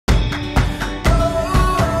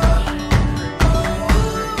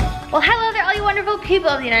People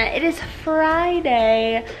of the internet, it is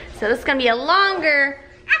Friday, so this is gonna be a longer.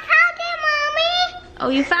 I found it, Mommy. Oh,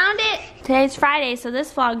 you found it? Today's Friday, so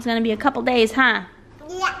this vlog's gonna be a couple days, huh?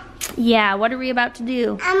 Yeah. Yeah, what are we about to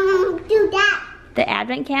do? Do that. The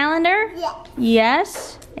advent calendar? Yeah.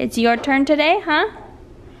 Yes? It's your turn today, huh?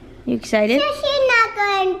 You excited? So she's not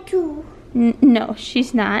going to. No,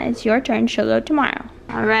 she's not. It's your turn. She'll go tomorrow.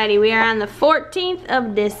 Alrighty, we are on the 14th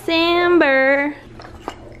of December.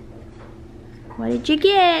 What did you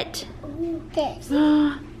get? This. Ooh.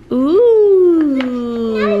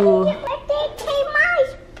 But they take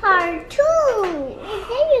my part too. And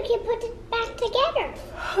then you can put it back together.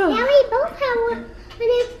 Now we both have one. And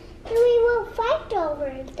then we will fight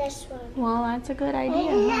over this one. Well, that's a good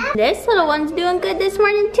idea. Huh? This little one's doing good this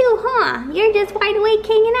morning too, huh? You're just wide awake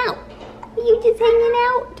hanging out. Are you just hanging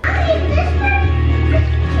out? Okay, this one.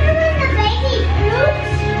 The baby groups.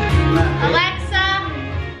 Alexa,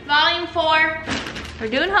 volume 4. We're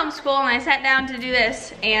doing homeschool and I sat down to do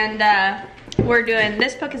this and we're doing,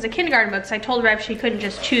 this book is a kindergarten book, so I told Rev she couldn't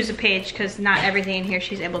just choose a page because not everything in here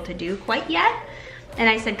she's able to do quite yet. And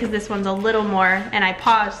I said, because this one's a little more, and I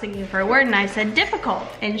paused thinking for a word and I said difficult.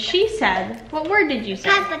 And she said, what word did you say?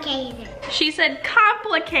 Complicated. She said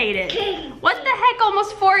complicated. What the heck,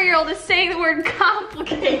 almost 4-year-old is saying the word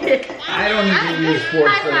complicated? I don't even use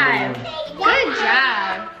sports. High five. Good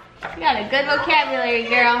job. You got a good vocabulary,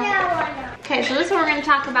 girl. Okay, so this is what we're going to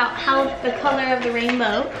talk about, how the color of the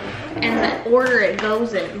rainbow and the order it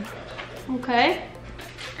goes in. Okay?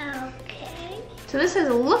 Okay. So this says,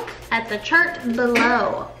 look at the chart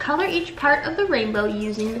below. Color each part of the rainbow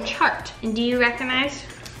using the chart. And do you recognize?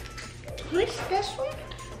 What's this one?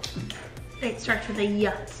 It starts with a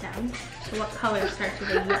y sound. So what color starts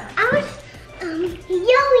with a y?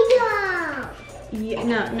 Yo-yo.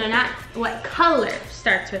 No, not what color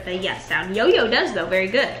starts with a yes sound. Yo-yo does though, very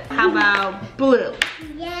good. How about blue?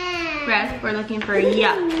 Yeah. Red, we're looking for a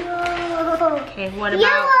yeah. No. Okay, what about?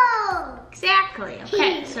 Yellow. Exactly,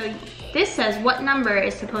 okay, so this says what number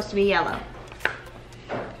is supposed to be yellow?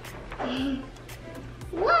 1.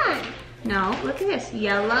 No, look at this.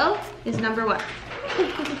 Yellow is number what?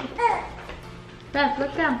 Beth,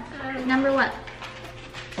 look down. Number what?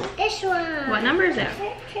 This one. What number is that?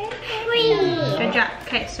 3. Good job.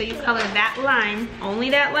 Okay, so you color that line, only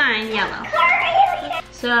that line, yellow.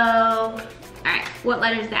 So, alright, what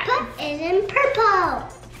letter is that? Put is in purple.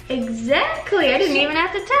 Exactly, I didn't even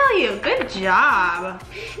have to tell you. Good job.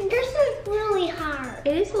 This is really hard.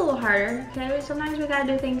 It is a little harder, okay? Sometimes we gotta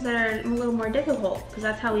do things that are a little more difficult, because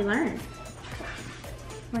that's how we learn.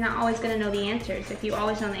 We're not always gonna know the answers. If you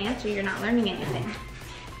always know the answer, you're not learning anything.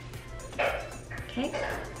 Okay,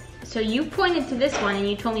 so you pointed to this one and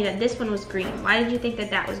you told me that this one was green. Why did you think that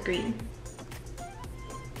that was green?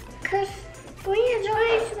 Because green is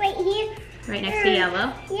always right here. Right next to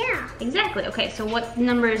yellow? Yeah. Exactly, okay, so what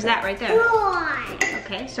number is that right there? 4.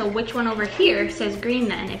 Okay, so which one over here says green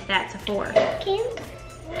then, if that's a 4?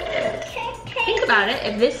 Think about it,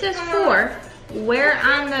 if this says 4, where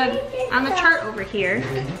on the chart over here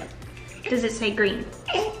does it say green?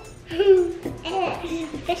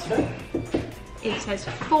 This one. It says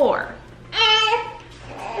 4.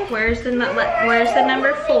 Where's the number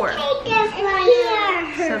 4?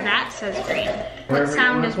 So that says green. What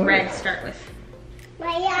sound does red start with?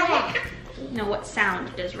 No, what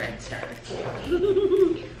sound does red start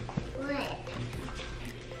with?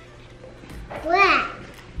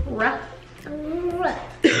 What? R.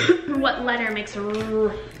 What letter makes a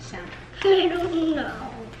R sound? I don't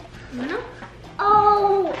know. No?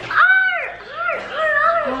 Oh, R.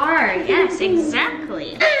 R, yes,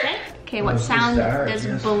 exactly. Okay. Okay, what sound does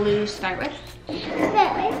blue start with? B,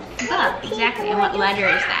 exactly. And what letter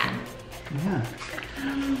is that? Yeah.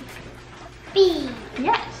 B.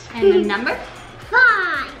 Yes. And the number?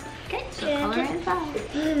 5. Okay, so color in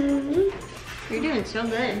 5. You're doing so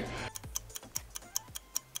good.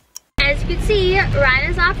 As you can see,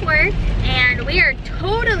 Ryan is off work and we are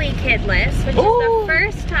totally kidless, which is the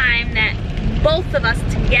first time that both of us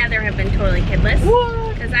together have been totally kidless.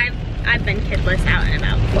 Because I've been kidless out and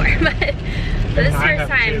about before, but this first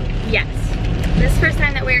time, yes. This first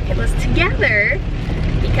time that we're kidless together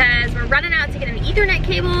because we're running out to get an Ethernet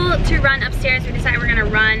cable to run upstairs. We decided we're gonna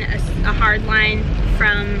run a hard line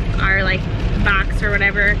from our like box or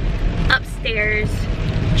whatever upstairs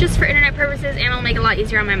just for internet purposes, and it'll make it a lot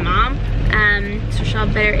easier on my mom. So she'll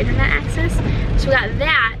have better internet access. So we got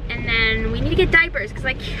that, and then we need to get diapers because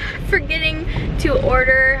I kept forgetting to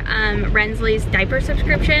order Rensley's diaper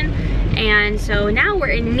subscription, And so now we're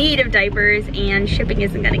in need of diapers and shipping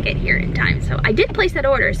isn't gonna get here in time. So I did place that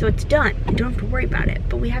order, so it's done. You don't have to worry about it,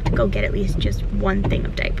 but we have to go get at least just one thing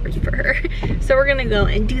of diapers for her. So we're gonna go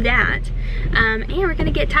and do that. And we're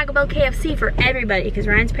gonna get Taco Bell KFC for everybody because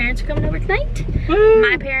Ryan's parents are coming over tonight. Woo!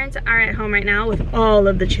 My parents are at home right now with all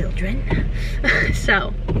of the children.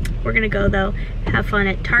 So we're gonna go though, have fun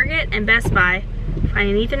at Target and Best Buy,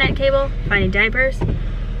 finding an Ethernet cable, finding diapers,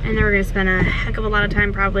 and then we're gonna spend a heck of a lot of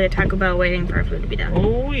time probably at Taco Bell waiting for our food to be done.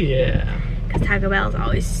 Oh yeah. Because Taco Bell is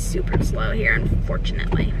always super slow here,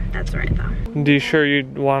 unfortunately. That's right though. Do you sure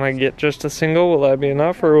you'd want to get just a single? Will that be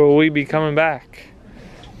enough, or will we be coming back?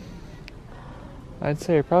 I'd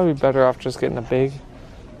say you're probably better off just getting a big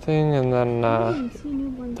thing, and then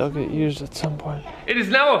they'll get used at some point. It is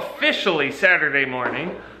now officially Saturday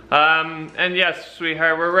morning. And yes,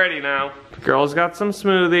 sweetheart, we're ready now. The girls got some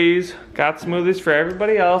smoothies. Got smoothies for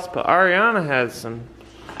everybody else, but Ariana has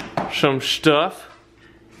some stuff.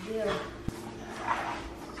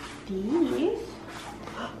 These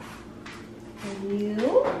for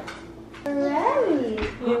you. Larry,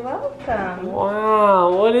 you're welcome.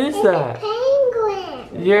 Wow, what is that?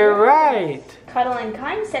 Penguin. You're right.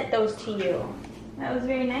 Cuddle+kind sent those to you. That was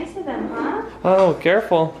very nice of them, huh? Oh,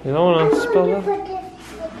 careful. You don't want to spill I'm going to it. put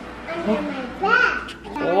this under my back.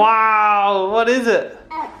 Wow, what is it?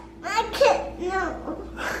 I can't know.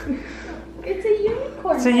 It's a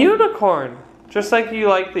unicorn. It's a unicorn. Just like you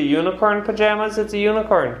like the unicorn pajamas, it's a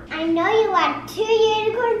unicorn. I know you want 2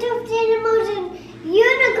 unicorn stuffed animals and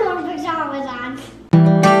unicorn pajamas on.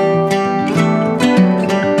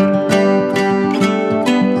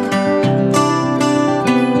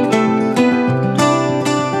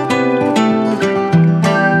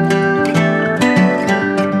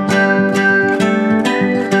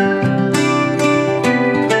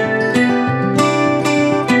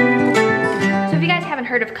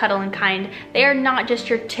 Cuddle+kind. They are not just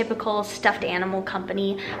your typical stuffed animal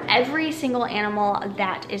company. Every single animal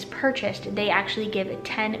that is purchased, they actually give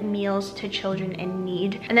 10 meals to children in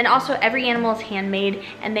need. And then also every animal is handmade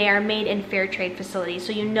and they are made in fair trade facilities.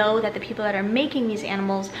 So you know that the people that are making these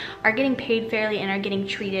animals are getting paid fairly and are getting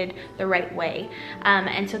treated the right way.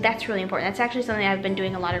 And so that's really important. That's actually something I've been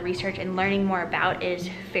doing a lot of research and learning more about is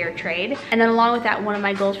fair trade. And then along with that, one of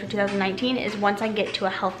my goals for 2019 is once I get to a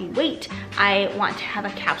healthy weight, I want to have a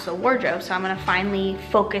capsule wardrobe. So I'm gonna finally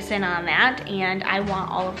focus in on that, and I want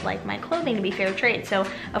all of like my clothing to be fair trade. So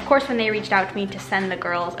of course when they reached out to me to send the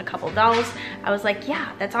girls a couple dolls, I was like,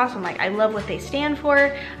 yeah, that's awesome. Like I love what they stand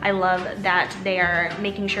for. I love that they are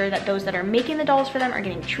making sure that those that are making the dolls for them are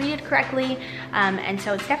getting treated correctly. And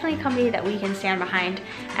so it's definitely a company that we can stand behind.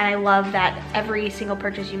 And I love that every single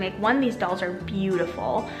purchase you make, one, these dolls are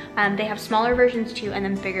beautiful. They have smaller versions too, and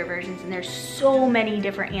then bigger versions, and there's so many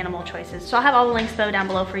different animal choices. So I'll have all the links though down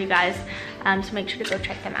below for you guys, so make sure to go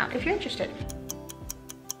check them out if you're interested.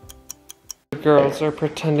 The girls are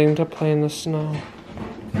pretending to play in the snow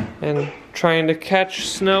and trying to catch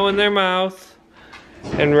snow in their mouth,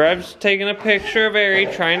 and Rev's taking a picture of Ari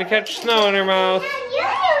trying to catch snow in her mouth. You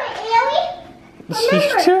do it,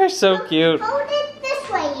 You two are so cute. Hold it this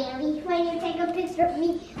way, Ari, when you take a picture of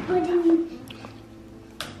me holding.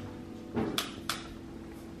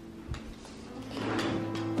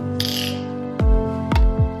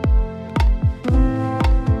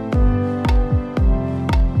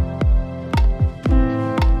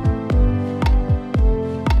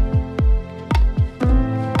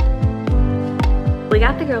 We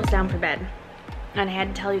got the girls down for bed, and I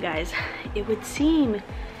had to tell you guys, it would seem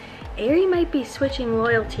Ari might be switching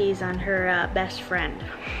loyalties on her best friend.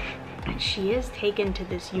 And she is taken to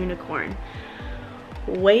this unicorn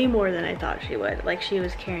way more than I thought she would. Like she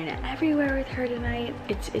was carrying it everywhere with her tonight.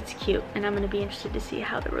 It's cute, and I'm gonna be interested to see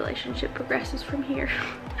how the relationship progresses from here.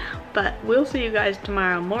 But we'll see you guys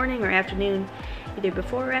tomorrow morning or afternoon, either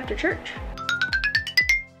before or after church.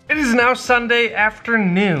 It is now Sunday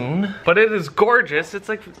afternoon, but it is gorgeous. It's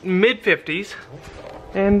like mid-50s.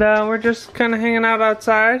 And we're just kind of hanging out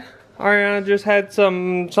outside. Ariana just had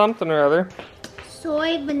something or other.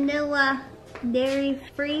 Soy, vanilla,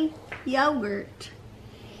 dairy-free yogurt.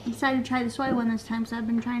 I decided to try the soy one this time, so I've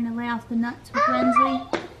been trying to lay off the nuts with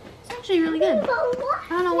Rensley. It's actually really good. I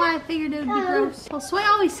don't know why I figured it would be gross. Well, soy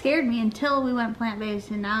always scared me until we went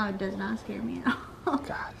plant-based, and now it does not scare me at all.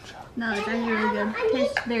 Gotcha. No, it's actually really good. It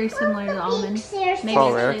tastes very similar to almond. Maybe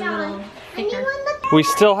Oh, it's really? a little thicker. We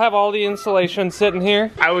still have all the insulation sitting here.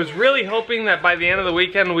 I was really hoping that by the end of the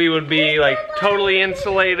weekend we would be like totally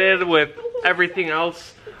insulated with everything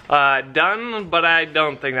else done, but I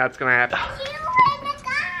don't think that's gonna happen.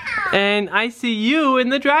 And I see you in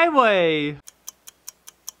the driveway.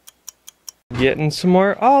 getting some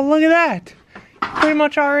more. Oh, look at that. Pretty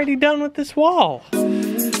much already done with this wall. Well,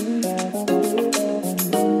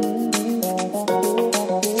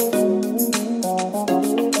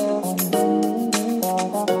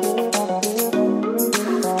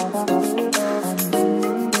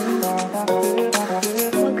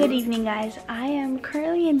 good evening, guys. I am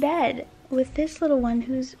currently in bed with this little one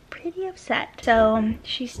who's pretty upset. So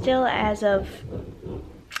she still, as of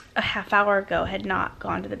a half hour ago, had not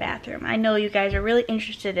gone to the bathroom. I know you guys are really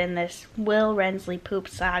interested in this Will Rensley poop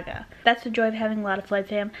saga. That's the joy of having a lot of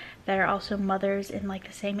ThePfledPfam that are also mothers in like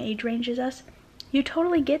the same age range as us. You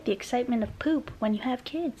totally get the excitement of poop when you have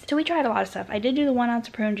kids. So we tried a lot of stuff. I did do the 1 ounce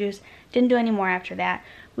of prune juice. Didn't do any more after that.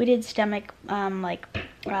 We did stomach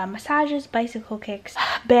massages, bicycle kicks,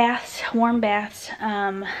 baths, warm baths.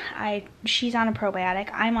 She's on a probiotic.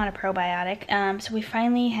 I'm on a probiotic. So we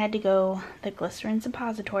finally had to go the glycerin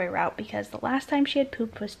suppository route because the last time she had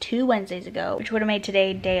pooped was 2 Wednesdays ago, which would have made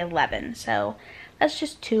today day 11. So that's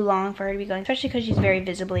just too long for her to be going, especially because she's very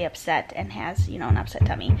visibly upset and has, you know, an upset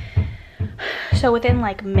tummy. So within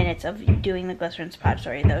like minutes of doing the glycerin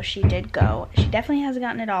suppository, though, she did go. She definitely hasn't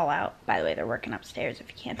gotten it all out. By the way, they're working upstairs if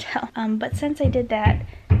you can't tell. But since I did that,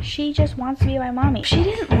 she just wants to be my mommy. She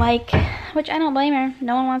didn't like, which I don't blame her.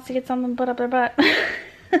 No one wants to get something put up their butt.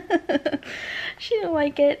 She didn't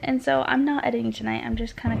like it, and so I'm not editing tonight. I'm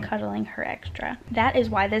just kind of cuddling her extra. That is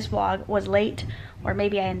why this vlog was late, or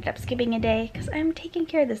maybe I ended up skipping a day, because I'm taking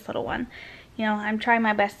care of this little one. You know, I'm trying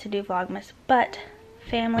my best to do Vlogmas, but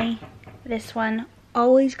family, this one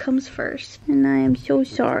always comes first. And I am so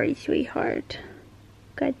sorry, sweetheart.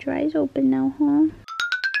 Got your eyes open now, huh?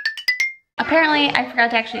 Apparently, I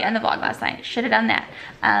forgot to actually end the vlog last night. Should have done that.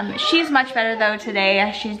 She's much better though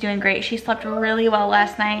today. She's doing great. She slept really well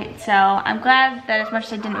last night. So I'm glad that as much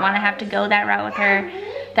as I didn't want to have to go that route with her,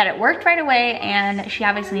 that it worked right away, and she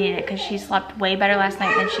obviously needed it because she slept way better last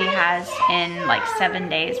night than she has in like 7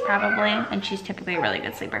 days probably, and she's typically a really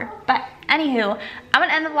good sleeper. But anywho, I'm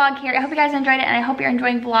gonna end the vlog here. I hope you guys enjoyed it, and I hope you're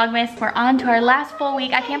enjoying Vlogmas. We're on to our last full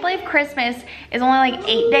week. I can't believe Christmas is only like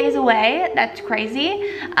 8 days away. That's crazy.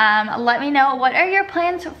 Let me know, what are your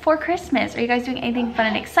plans for Christmas? Are you guys doing anything fun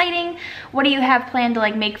and exciting? What do you have planned to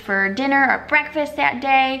like make for dinner or breakfast that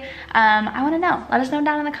day? I wanna know. Let us know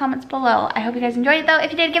down in the comments below. I hope you guys enjoyed it though.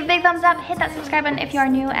 If you did, give a big thumbs up, hit that subscribe button if you are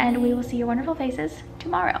new, and we will see your wonderful faces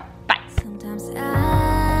tomorrow. Bye. Sometimes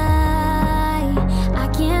I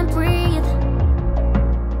can't breathe.